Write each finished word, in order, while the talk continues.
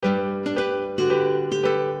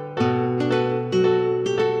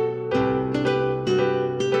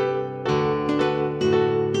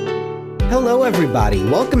Hello everybody,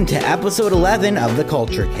 welcome to episode 11 of The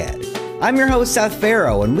Culture Kid. I'm your host Seth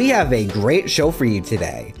Farrow, and we have a great show for you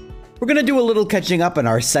today. We're going to do a little catching up in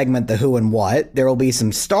our segment The Who and What. There will be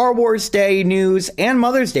some Star Wars Day news and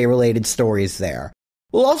Mother's Day related stories there.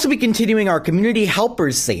 We'll also be continuing our Community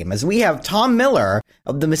Helpers theme as we have Tom Miller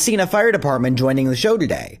of the Massena Fire Department joining the show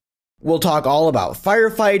today. We'll talk all about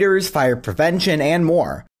firefighters, fire prevention, and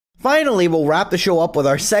more. Finally, we'll wrap the show up with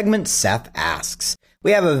our segment Seth Asks.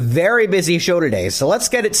 We have a very busy show today, so let's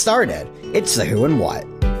get it started. It's The Who and What.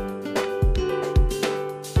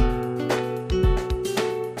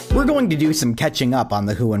 We're going to do some catching up on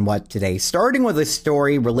The Who and What today, starting with a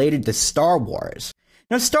story related to Star Wars.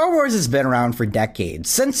 Now, Star Wars has been around for decades,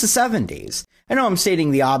 since the 70s. I know I'm stating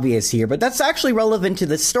the obvious here, but that's actually relevant to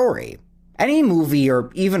this story. Any movie or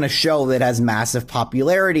even a show that has massive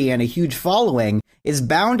popularity and a huge following is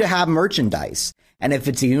bound to have merchandise. And if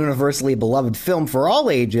it's a universally beloved film for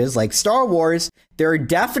all ages, like Star Wars, there are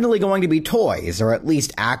definitely going to be toys, or at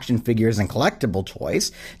least action figures and collectible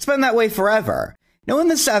toys. It's been that way forever. Now, in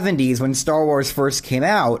the 70s, when Star Wars first came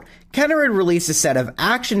out, Kenner had released a set of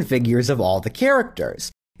action figures of all the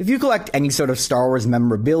characters. If you collect any sort of Star Wars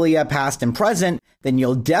memorabilia, past and present, then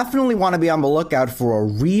you'll definitely want to be on the lookout for a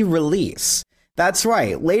re-release. That's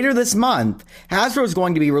right, later this month, Hasbro is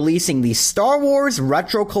going to be releasing the Star Wars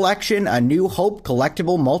Retro Collection A New Hope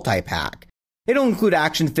collectible multi-pack. It'll include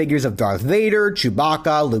action figures of Darth Vader,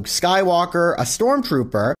 Chewbacca, Luke Skywalker, a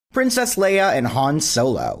Stormtrooper, Princess Leia, and Han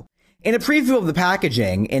Solo. In a preview of the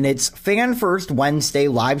packaging, in its Fan First Wednesday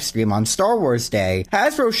livestream on Star Wars Day,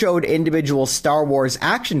 Hasbro showed individual Star Wars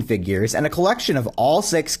action figures and a collection of all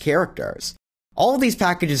 6 characters. All of these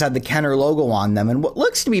packages had the Kenner logo on them and what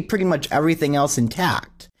looks to be pretty much everything else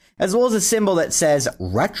intact, as well as a symbol that says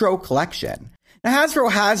Retro Collection. Now,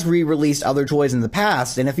 Hasbro has re-released other toys in the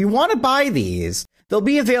past, and if you want to buy these, they'll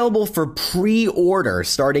be available for pre-order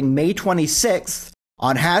starting May 26th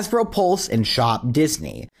on Hasbro Pulse and Shop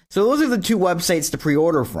Disney. So those are the 2 websites to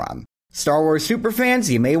pre-order from. Star Wars superfans,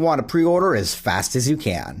 you may want to pre-order as fast as you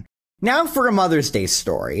can. Now for a Mother's Day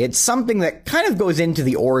story. It's something that kind of goes into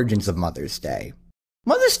the origins of Mother's Day.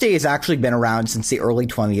 Mother's Day has actually been around since the early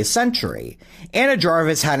 20th century. Anna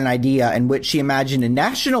Jarvis had an idea in which she imagined a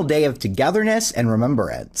national day of togetherness and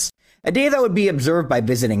remembrance. A day that would be observed by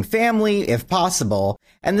visiting family, if possible,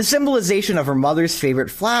 and the symbolization of her mother's favorite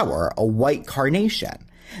flower, a white carnation.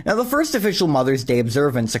 Now, the first official Mother's Day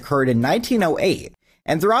observance occurred in 1908,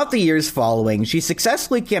 and throughout the years following, she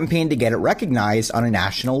successfully campaigned to get it recognized on a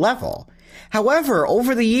national level. However,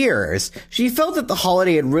 over the years, she felt that the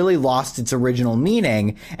holiday had really lost its original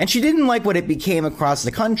meaning, and she didn't like what it became across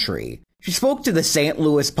the country. She spoke to the St.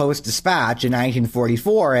 Louis Post-Dispatch in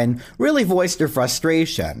 1944 and really voiced her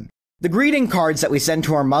frustration. The greeting cards that we sent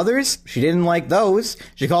to our mothers, she didn't like those.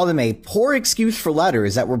 She called them a poor excuse for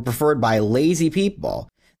letters that were preferred by lazy people.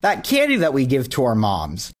 That candy that we give to our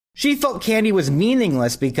moms. She felt candy was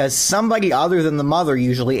meaningless because somebody other than the mother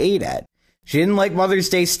usually ate it. She didn't like Mother's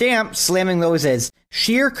Day stamps, slamming those as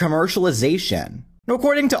sheer commercialization. Now,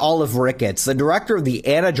 according to Olive Ricketts, the director of the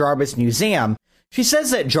Anna Jarvis Museum, she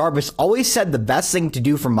says that Jarvis always said the best thing to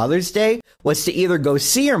do for Mother's Day was to either go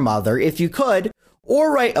see your mother, if you could,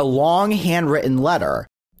 or write a long handwritten letter.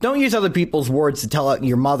 Don't use other people's words to tell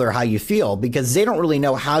your mother how you feel, because they don't really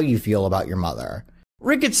know how you feel about your mother.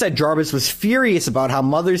 Ricketts said Jarvis was furious about how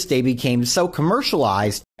Mother's Day became so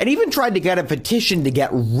commercialized and even tried to get a petition to get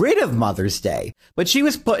rid of Mother's Day, but she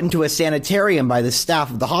was put into a sanitarium by the staff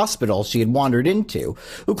of the hospital she had wandered into,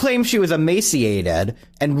 who claimed she was emaciated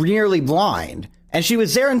and nearly blind, and she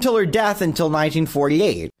was there until her death until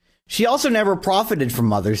 1948. She also never profited from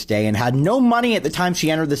Mother's Day and had no money at the time she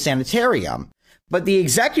entered the sanitarium, but the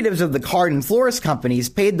executives of the card and florist companies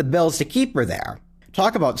paid the bills to keep her there.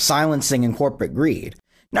 Talk about silencing and corporate greed.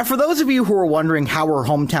 Now, for those of you who are wondering how her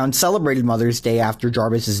hometown celebrated Mother's Day after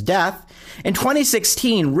Jarvis's death, in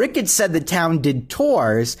 2016, Ricketts said the town did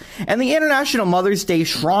tours, and the International Mother's Day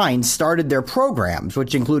Shrine started their programs,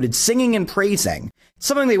 which included singing and praising,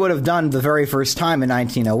 something they would have done the very first time in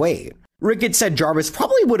 1908. Ricketts said Jarvis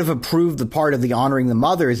probably would have approved the part of the honoring the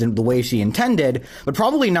mothers in the way she intended, but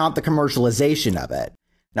probably not the commercialization of it.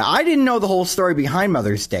 Now, I didn't know the whole story behind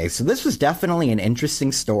Mother's Day, so this was definitely an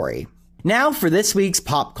interesting story. Now for this week's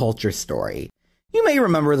pop culture story. You may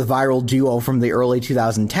remember the viral duo from the early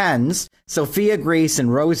 2010s, Sophia Grace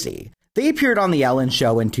and Rosie. They appeared on The Ellen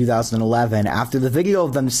Show in 2011 after the video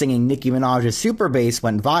of them singing Nicki Minaj's Super Bass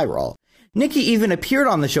went viral. Nicki even appeared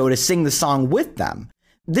on the show to sing the song with them.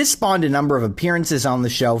 This spawned a number of appearances on the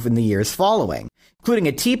show in the years following, including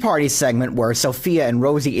a Tea Party segment where Sophia and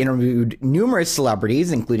Rosie interviewed numerous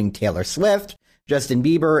celebrities, including Taylor Swift, Justin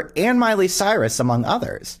Bieber, and Miley Cyrus, among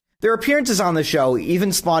others. Their appearances on the show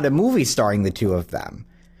even spawned a movie starring the two of them.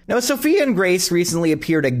 Now, Sophia and Grace recently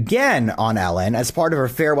appeared again on Ellen as part of her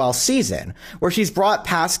farewell season, where she's brought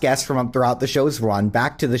past guests from throughout the show's run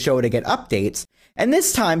back to the show to get updates, and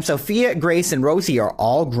this time Sophia, Grace, and Rosie are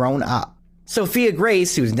all grown up. Sophia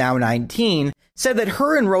Grace, who's now 19, said that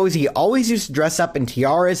her and Rosie always used to dress up in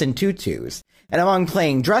tiaras and tutus, and among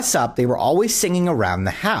playing dress up, they were always singing around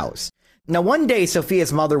the house. Now, one day,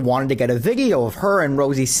 Sophia's mother wanted to get a video of her and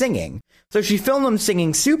Rosie singing, so she filmed them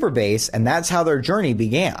singing Super Bass, and that's how their journey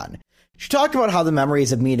began. She talked about how the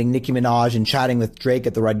memories of meeting Nicki Minaj and chatting with Drake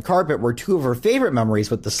at the red carpet were two of her favorite memories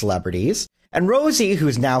with the celebrities. And Rosie,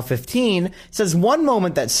 who's now 15, says one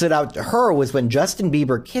moment that stood out to her was when Justin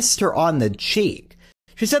Bieber kissed her on the cheek.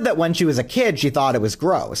 She said that when she was a kid, she thought it was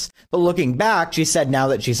gross, but looking back, she said now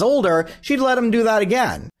that she's older, she'd let him do that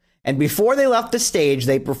again. And before they left the stage,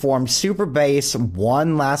 they performed Super Bass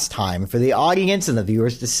one last time for the audience and the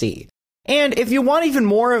viewers to see. And if you want even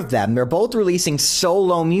more of them, they're both releasing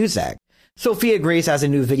solo music. Sophia Grace has a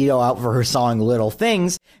new video out for her song Little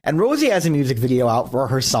Things, and Rosie has a music video out for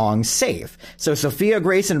her song Safe. So Sophia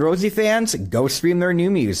Grace and Rosie fans, go stream their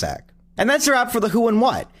new music. And that's a wrap for the Who and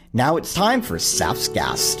What. Now it's time for Seth's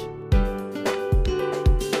Guest.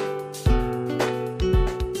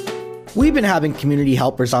 We've been having community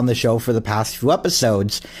helpers on the show for the past few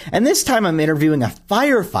episodes, and this time I'm interviewing a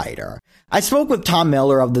firefighter. I spoke with Tom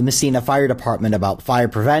Miller of the Massena Fire Department about fire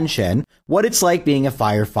prevention, what it's like being a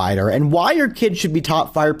firefighter, and why your kids should be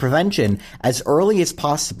taught fire prevention as early as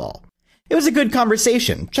possible. It was a good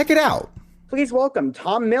conversation. Check it out. Please welcome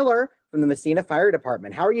Tom Miller from the Massena Fire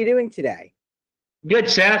Department. How are you doing today? Good,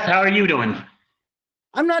 Seth. How are you doing?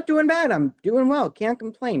 I'm not doing bad. I'm doing well. Can't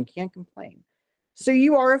complain. So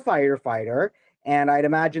you are a firefighter, and I'd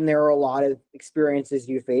imagine there are a lot of experiences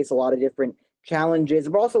you face, a lot of different challenges,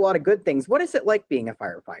 but also a lot of good things. What is it like being a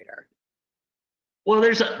firefighter? Well,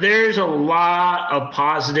 there's a lot of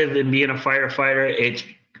positive in being a firefighter.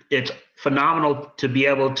 It's phenomenal to be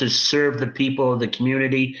able to serve the people of the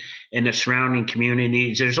community and the surrounding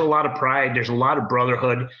communities. There's a lot of pride. There's a lot of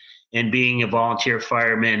brotherhood in being a volunteer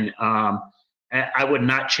fireman. I would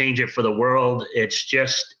not change it for the world. It's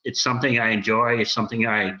something I enjoy. It's something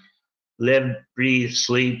I live, breathe,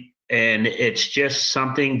 sleep, and it's just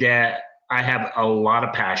something that I have a lot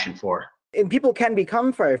of passion for. And people can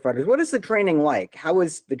become firefighters. What is the training like? How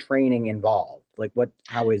is the training involved?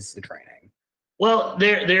 How is the training? Well,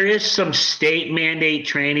 there is some state mandate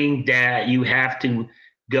training that you have to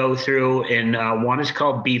go through, and one is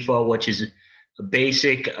called BFO, which is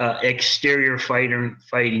basic exterior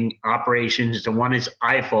fighting operations. The one is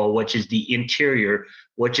IFO, which is the interior,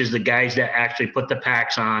 which is the guys that actually put the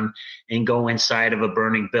packs on and go inside of a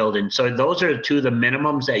burning building. So those are two of the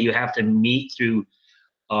minimums that you have to meet through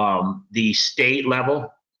the state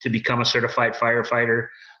level to become a certified firefighter.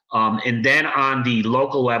 And then on the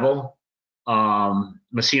local level,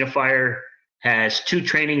 Massena Fire has 2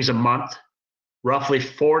 trainings a month, roughly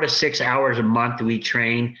 4 to 6 hours a month we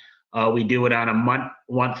train. We do it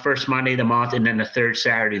on first Monday of the month, and then the third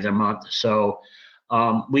Saturday of the month. So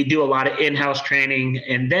we do a lot of in-house training,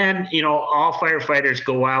 and then all firefighters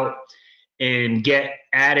go out and get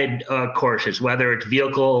added courses, whether it's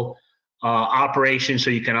vehicle operations, so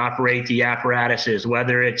you can operate the apparatuses,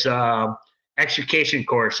 whether it's extrication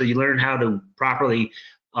course, so you learn how to properly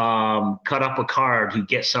cut up a car to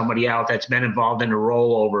get somebody out that's been involved in a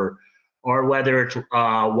rollover, or whether it's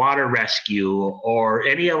water rescue or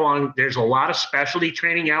there's a lot of specialty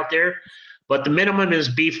training out there, but the minimum is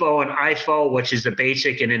BFO and IFO, which is the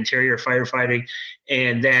basic and interior firefighting.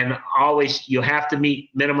 And then always you have to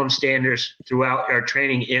meet minimum standards throughout our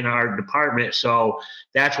training in our department. So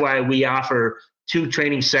that's why we offer 2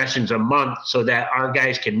 training sessions a month so that our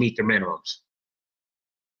guys can meet their minimums.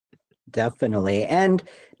 Definitely. And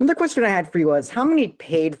another question I had for you was, how many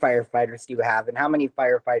paid firefighters do you have, and how many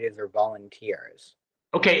firefighters are volunteers?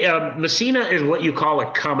 Okay, Massena is what you call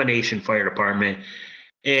a combination fire department.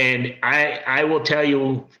 And I will tell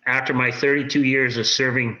you, after my 32 years of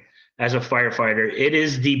serving as a firefighter, it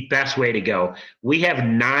is the best way to go. We have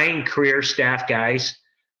 9 career staff guys,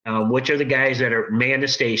 which are the guys that are man the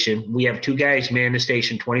station. We have 2 guys man the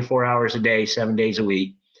station 24 hours a day, 7 days a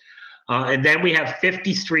week. And then we have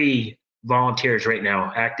 53 volunteers right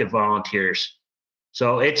now, active volunteers.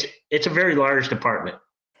 So it's a very large department.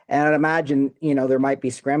 And I'd imagine, there might be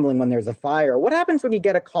scrambling when there's a fire. What happens when you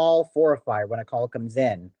get a call for a fire, when a call comes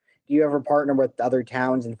in? Do you ever partner with other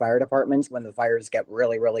towns and fire departments when the fires get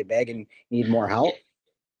really, really big and need more help?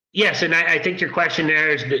 Yes, and I think your question there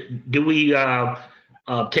is, do we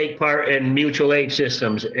take part in mutual aid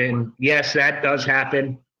systems. And yes, that does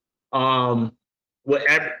happen. There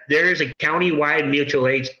is a county-wide mutual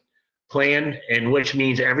aid plan, and which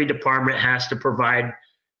means every department has to provide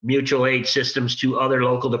mutual aid systems to other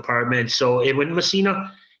local departments. So when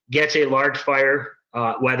Massena gets a large fire,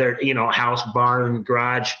 whether house, barn,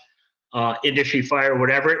 garage, industry fire,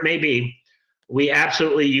 whatever it may be, we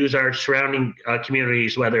absolutely use our surrounding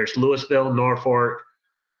communities, whether it's Louisville, Norfolk,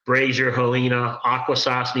 Brazier, Helena,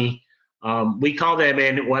 Aquasasne. We call them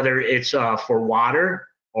in, whether it's for water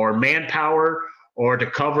or manpower or to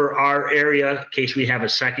cover our area in case we have a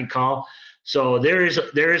second call. So there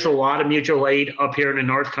is a lot of mutual aid up here in the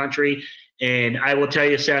North Country. And I will tell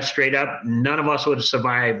you, Seth, straight up, none of us would have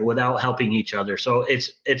survived without helping each other. So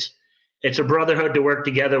it's a brotherhood to work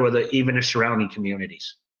together with even the surrounding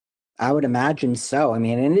communities. I would imagine so. I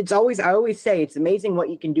mean, and I always say it's amazing what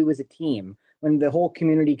you can do as a team when the whole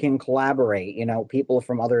community can collaborate, people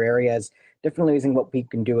from other areas, definitely amazing what we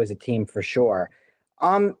can do as a team for sure.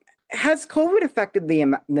 Has COVID affected the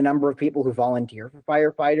number of people who volunteer for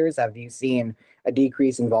firefighters? Have you seen a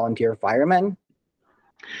decrease in volunteer firemen?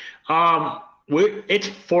 It's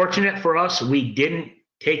fortunate for us. We didn't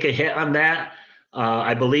take a hit on that.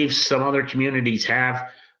 I believe some other communities have.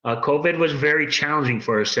 COVID was very challenging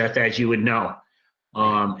for us, Seth, as you would know.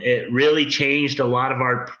 It really changed a lot of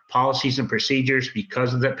our policies and procedures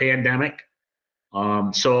because of the pandemic.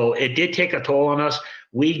 So it did take a toll on us.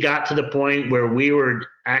 We got to the point where we were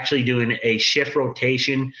actually doing a shift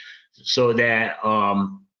rotation so that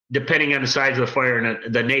depending on the size of the fire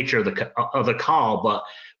and the nature of the call, but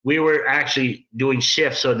we were actually doing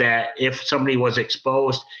shifts so that if somebody was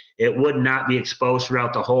exposed, it would not be exposed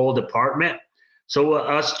throughout the whole department. So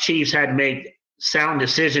us chiefs had to make sound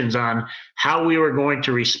decisions on how we were going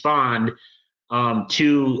to respond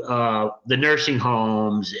to the nursing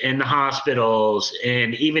homes and the hospitals,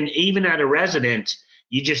 and even at a residence.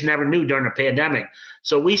 You just never knew during the pandemic.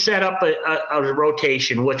 So we set up a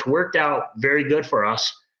rotation, which worked out very good for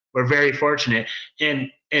us. We're very fortunate.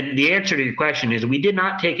 And the answer to your question is we did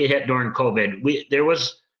not take a hit during COVID. There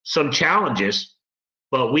was some challenges,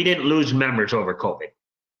 but we didn't lose members over COVID.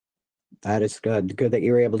 That is good. Good that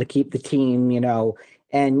you were able to keep the team,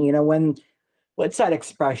 and what's that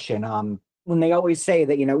expression? When they always say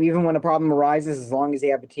that, even when a problem arises, as long as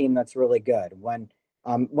you have a team, that's really good. When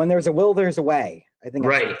there's a will, there's a way. I think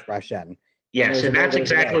that's the expression. Yes, and that's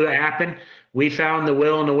exactly what happened. We found the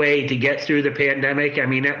will and the way to get through the pandemic. I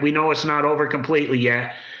mean, we know it's not over completely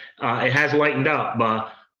yet. It has lightened up,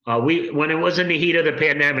 but when it was in the heat of the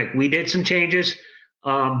pandemic, we did some changes,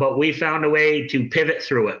 but we found a way to pivot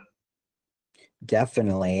through it.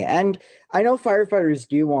 Definitely. And I know firefighters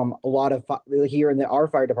do a lot of here in our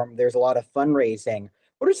fire department, there's a lot of fundraising.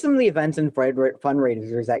 What are some of the events and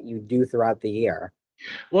fundraisers that you do throughout the year?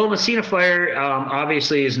 Well, Massena Fire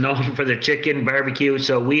obviously is known for the chicken barbecue.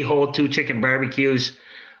 So we hold 2 chicken barbecues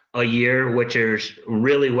a year, which is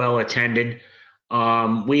really well attended.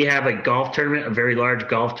 We have a golf tournament, a very large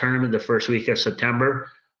golf tournament the first week of September,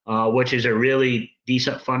 which is a really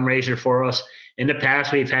decent fundraiser for us. In the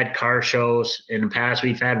past, we've had car shows. In the past,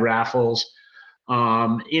 we've had raffles.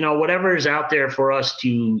 Whatever is out there for us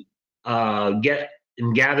to get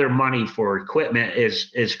and gather money for equipment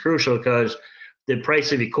is crucial because the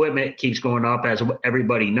price of equipment keeps going up, as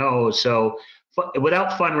everybody knows. So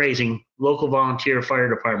without fundraising, local volunteer fire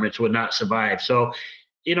departments would not survive. So,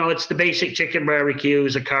 it's the basic chicken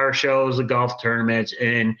barbecues, the car shows, the golf tournaments.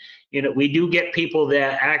 And, we do get people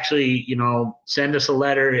that actually, send us a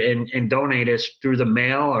letter and donate us through the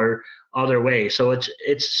mail or other ways. So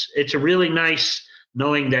it's really nice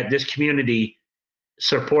knowing that this community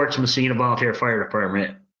supports Massena Volunteer Fire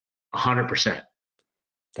Department 100%.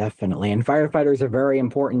 Definitely. And firefighters are very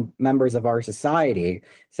important members of our society.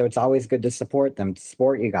 So it's always good to support them, to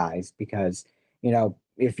support you guys, because,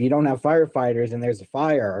 if you don't have firefighters and there's a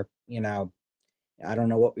fire, I don't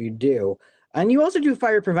know what we do. And you also do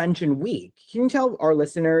Fire Prevention Week. Can you tell our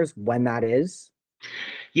listeners when that is?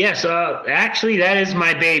 Yes, actually, that is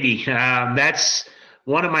my baby. That's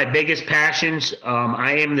one of my biggest passions.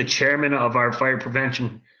 I am the chairman of our fire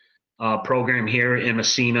prevention program here in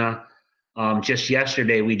Massena. Just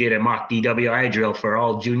yesterday, we did a mock DWI drill for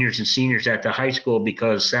all juniors and seniors at the high school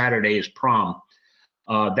because Saturday is prom.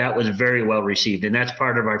 That was very well received, and that's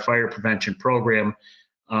part of our fire prevention program.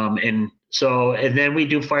 And then we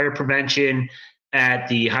do fire prevention at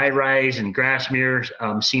the high rise and Grassmere,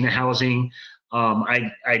 Massena Housing.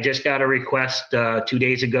 I just got a request 2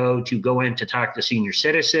 days ago to go in to talk to senior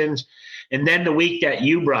citizens. And then the week that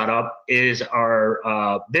you brought up is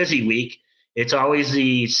our busy week. It's always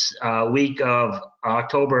the week of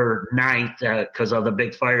October 9th because of the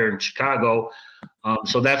big fire in Chicago.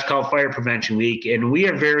 So that's called Fire Prevention Week. And we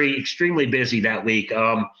are extremely busy that week.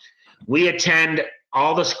 We attend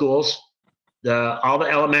all the schools, all the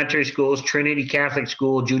elementary schools, Trinity Catholic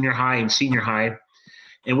School, junior high, and senior high.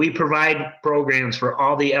 And we provide programs for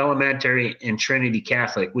all the elementary and Trinity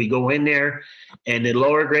Catholic. We go in there, and the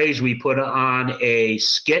lower grades, we put on a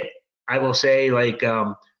skit, I will say, like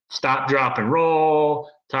stop, drop, and roll,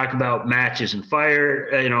 talk about matches and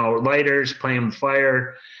fire, lighters, playing with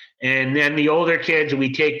fire. And then the older kids,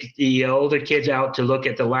 we take the older kids out to look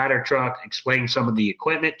at the ladder truck, explain some of the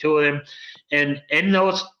equipment to them. And in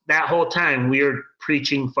that whole time, we are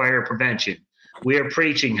preaching fire prevention. We are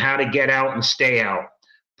preaching how to get out and stay out,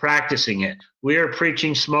 practicing it. We are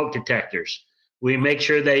preaching smoke detectors. We make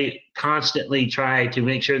sure they constantly try to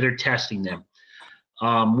make sure they're testing them.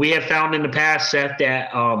 We have found in the past, Seth,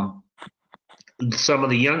 that some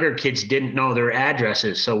of the younger kids didn't know their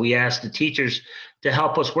addresses. So we asked the teachers to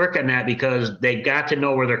help us work on that because they got to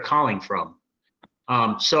know where they're calling from.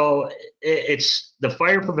 So it's the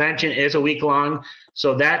fire prevention is a week long.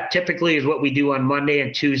 So that typically is what we do on Monday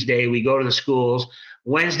and Tuesday. We go to the schools.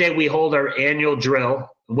 Wednesday, we hold our annual drill,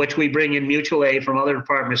 which we bring in mutual aid from other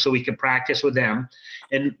departments so we can practice with them.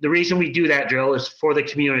 And the reason we do that drill is for the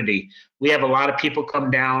community. We have a lot of people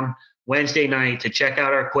come down Wednesday night to check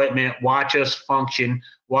out our equipment, watch us function,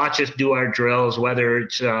 watch us do our drills, whether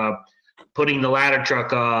it's putting the ladder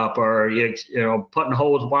truck up or putting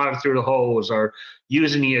water through the hose or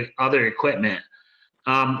using the other equipment.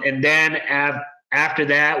 And then after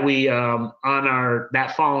that, we on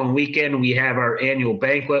that following weekend, we have our annual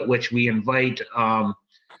banquet, which we invite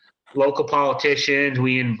local politicians.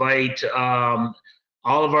 We invite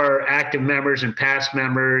all of our active members and past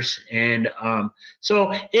members. And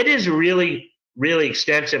so it is a really, really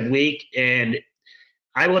extensive week. And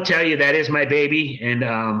I will tell you that is my baby.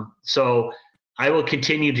 And so I will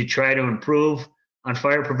continue to try to improve on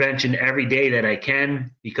fire prevention every day that I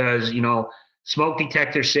can because, smoke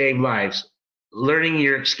detectors save lives. Learning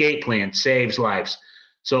your escape plan saves lives.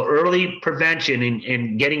 So early prevention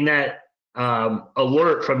and getting that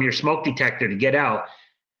alert from your smoke detector to get out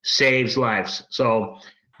saves lives. So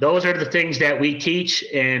those are the things that we teach,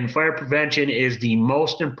 and fire prevention is the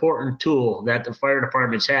most important tool that the fire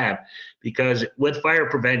departments have, because with fire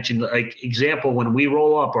prevention, like example, when we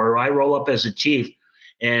roll up or I roll up as a chief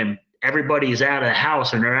and everybody is out of the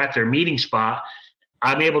house and they're at their meeting spot,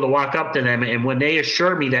 I'm able to walk up to them, and when they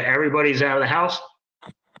assure me that everybody's out of the house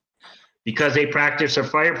because they practice their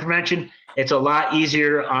fire prevention, it's a lot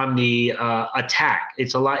easier on the attack.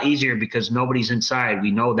 It's a lot easier because nobody's inside. We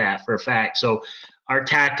know that for a fact. So our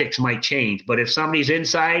tactics might change. But if somebody's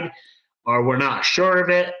inside or we're not sure of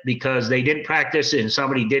it because they didn't practice and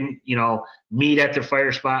somebody didn't, meet at their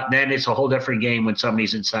fire spot, then it's a whole different game when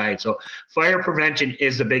somebody's inside. So fire prevention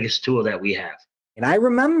is the biggest tool that we have. And I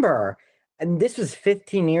remember, and this was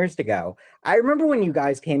 15 years ago, I remember when you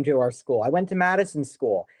guys came to our school. I went to Madison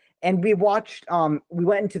School. And we watched, we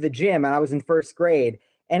went into the gym, and I was in first grade,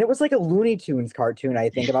 and it was like a Looney Tunes cartoon, I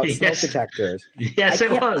think, about smoke detectors. Yes,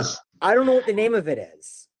 it was. I don't know what the name of it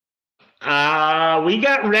is. We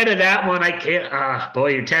got rid of that one. I can't.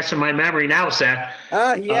 Boy, you're testing my memory now, Seth.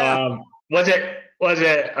 Yeah. Was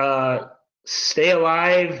it Stay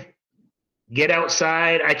Alive, Get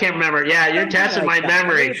Outside? I can't remember. Yeah, you're testing my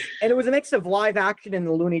memory. And it was a mix of live action and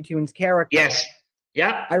the Looney Tunes characters. Yes.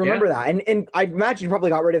 Yeah, I remember that. And I imagine you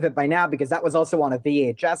probably got rid of it by now because that was also on a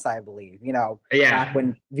VHS, I believe, back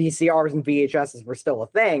when VCRs and VHSs were still a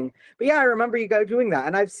thing. But yeah, I remember you guys doing that.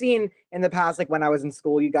 And I've seen in the past, like when I was in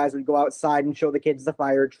school, you guys would go outside and show the kids the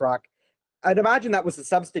fire truck. I'd imagine that was a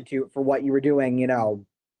substitute for what you were doing,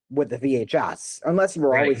 with the VHS, unless you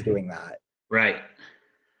were always doing that. Right.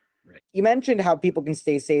 You mentioned how people can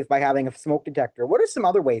stay safe by having a smoke detector. What are some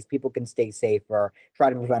other ways people can stay safe or try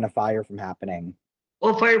to prevent a fire from happening?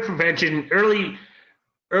 Well, fire prevention, early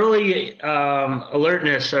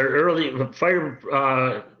alertness or early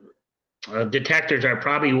fire detectors are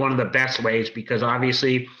probably one of the best ways because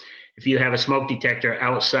obviously if you have a smoke detector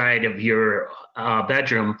outside of your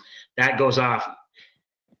bedroom, that goes off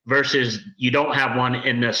versus you don't have one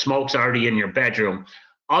and the smoke's already in your bedroom.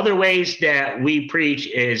 Other ways that we preach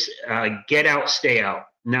is get out, stay out.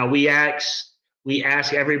 Now we ask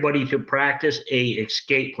everybody to practice a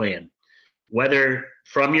escape plan. Whether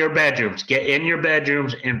from your bedrooms, get in your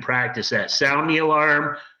bedrooms and practice that. Sound the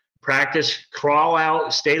alarm, practice, crawl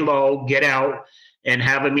out, stay low, get out, and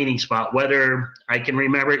have a meeting spot. Whether I can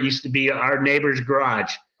remember it used to be our neighbor's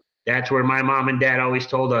garage. That's where my mom and dad always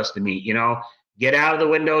told us to meet. Get out of the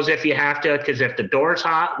windows if you have to, because if the door's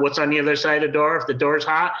hot, what's on the other side of the door? If the door's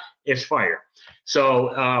hot, it's fire.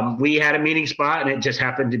 So we had a meeting spot, and it just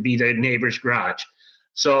happened to be the neighbor's garage.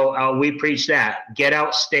 So we preach that. Get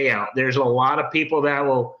out, stay out. There's a lot of people that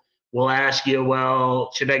will ask you,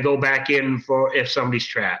 well, should I go back in for if somebody's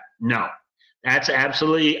trapped? No. That's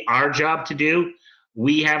absolutely our job to do.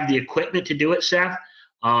 We have the equipment to do it, Seth.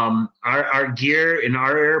 Our gear and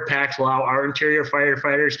our air packs allow our interior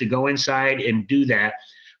firefighters to go inside and do that.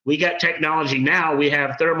 We got technology now. We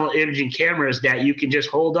have thermal imaging cameras that you can just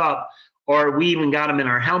hold up, or we even got them in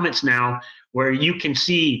our helmets now where you can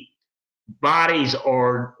see bodies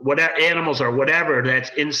or whatever, animals or whatever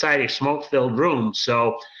that's inside a smoke-filled room.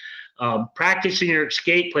 So practicing your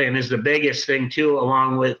escape plan is the biggest thing too,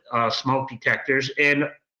 along with smoke detectors, and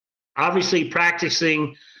obviously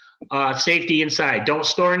practicing safety inside. Don't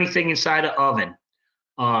store anything inside an oven.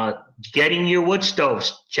 Getting your wood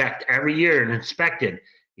stoves checked every year and inspected.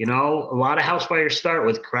 You know, a lot of house fires start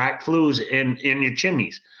with cracked flues in your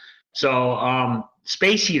chimneys. So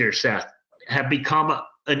space heaters, Seth, have become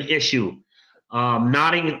an issue.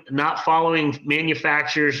 Not following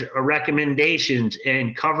manufacturers' recommendations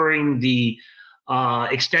and covering the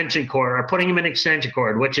extension cord or putting them in extension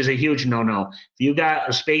cord, which is a huge no-no. If you got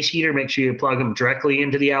a space heater, make sure you plug them directly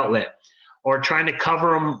into the outlet, or trying to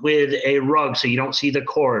cover them with a rug so you don't see the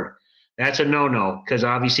cord. That's a no-no, because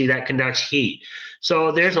obviously that conducts heat.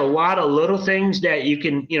 So there's a lot of little things that you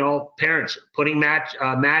can, parents putting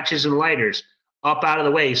matches and lighters up out of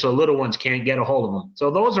the way so little ones can't get a hold of them.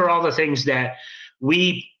 So those are all the things that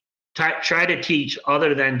we try to teach,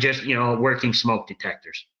 other than just, working smoke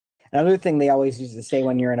detectors. Another thing they always used to say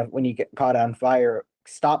when you get caught on fire,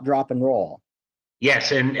 stop, drop, and roll.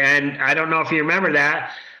 Yes, and I don't know if you remember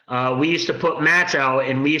that. We used to put mats out,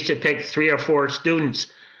 and we used to pick 3 or 4 students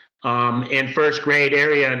in first grade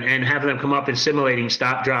area and have them come up and simulating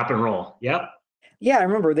stop, drop, and roll. Yep. Yeah, I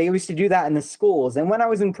remember they used to do that in the schools. And when I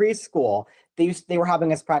was in preschool, they were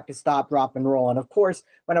having us practice stop, drop, and roll. And of course,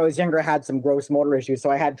 when I was younger, I had some gross motor issues, so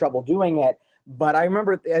I had trouble doing it. But I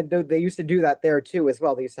remember they used to do that there too as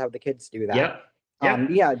well. They used to have the kids do that.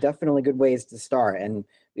 Yep. Yeah, definitely good ways to start. And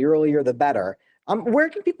the earlier, the better. Where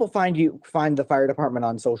can people find the fire department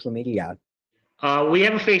on social media? We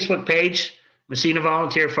have a Facebook page. Massena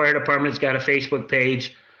Volunteer Fire Department's got a Facebook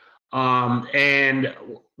page. And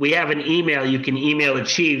we have an email. You can email the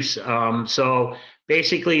chiefs. So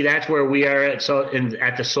basically that's where we are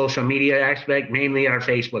at the social media aspect, mainly our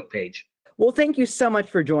Facebook page. Well, thank you so much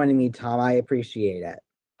for joining me, Tom. I appreciate it.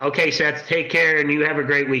 Okay, Seth, take care, and you have a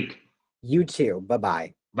great week. You too.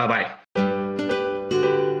 Bye-bye. Bye-bye.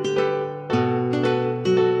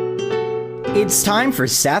 It's time for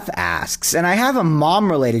Seth Asks, and I have a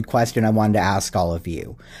mom-related question I wanted to ask all of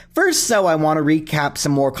you. First, though, I want to recap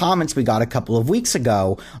some more comments we got a couple of weeks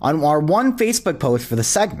ago on our one Facebook post for the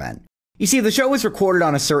segment. You see, the show was recorded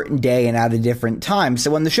on a certain day and at a different time, so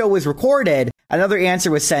when the show was recorded, another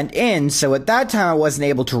answer was sent in, so at that time I wasn't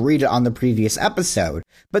able to read it on the previous episode.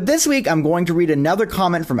 But this week, I'm going to read another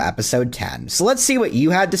comment from episode 10, so let's see what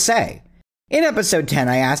you had to say. In episode 10,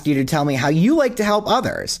 I asked you to tell me how you like to help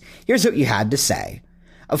others. Here's what you had to say.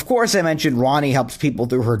 Of course, I mentioned Ronnie helps people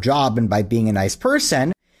through her job and by being a nice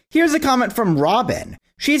person. Here's a comment from Robin.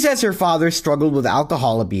 She says her father struggled with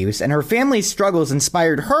alcohol abuse and her family's struggles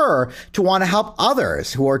inspired her to want to help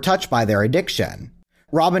others who are touched by their addiction.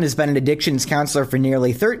 Robin has been an addictions counselor for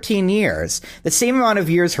nearly 13 years, the same amount of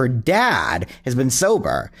years her dad has been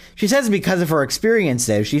sober. She says because of her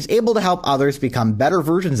experiences, she's able to help others become better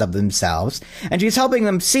versions of themselves, and she's helping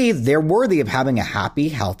them see they're worthy of having a happy,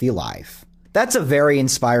 healthy life. That's a very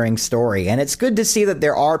inspiring story, and it's good to see that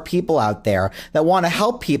there are people out there that want to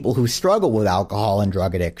help people who struggle with alcohol and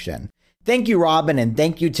drug addiction. Thank you, Robin, and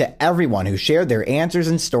thank you to everyone who shared their answers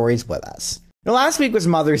and stories with us. Now, last week was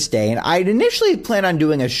Mother's Day, and I'd initially planned on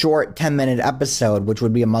doing a short 10-minute episode, which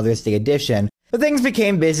would be a Mother's Day edition, but things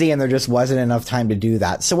became busy and there just wasn't enough time to do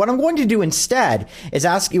that. So what I'm going to do instead is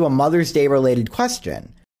ask you a Mother's Day related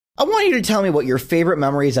question. I want you to tell me what your favorite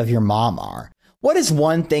memories of your mom are. What is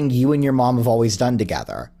one thing you and your mom have always done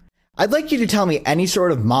together? I'd like you to tell me any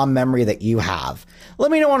sort of mom memory that you have. Let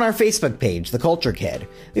me know on our Facebook page, The Culture Kid.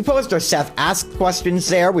 We post our Seth Asked questions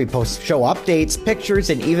there, we post show updates, pictures,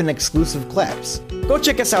 and even exclusive clips. Go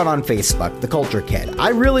check us out on Facebook, The Culture Kid. I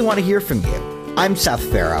really want to hear from you. I'm Seth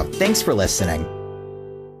Farrow. Thanks for listening.